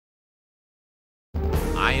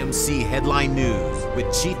IMC Headline News with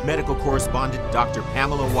Chief Medical Correspondent Dr.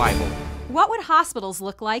 Pamela Wible. What would hospitals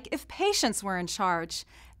look like if patients were in charge?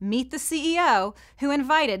 Meet the CEO who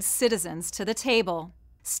invited citizens to the table.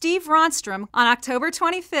 Steve Ronstrom, on October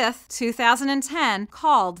 25, 2010,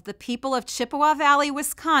 called the people of Chippewa Valley,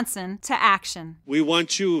 Wisconsin, to action. We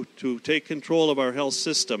want you to take control of our health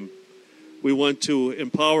system. We want to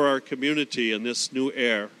empower our community in this new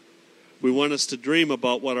era. We want us to dream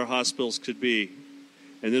about what our hospitals could be,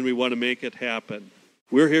 and then we want to make it happen.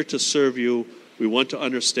 We're here to serve you. We want to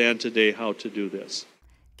understand today how to do this.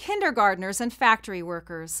 Kindergartners and factory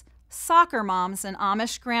workers, soccer moms and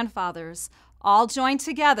Amish grandfathers all joined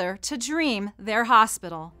together to dream their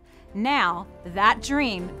hospital. Now, that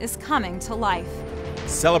dream is coming to life.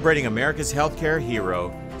 Celebrating America's healthcare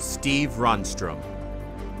hero, Steve Ronstrom.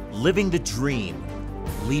 Living the dream,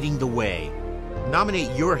 leading the way.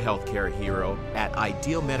 Nominate your healthcare hero at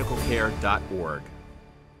idealmedicalcare.org.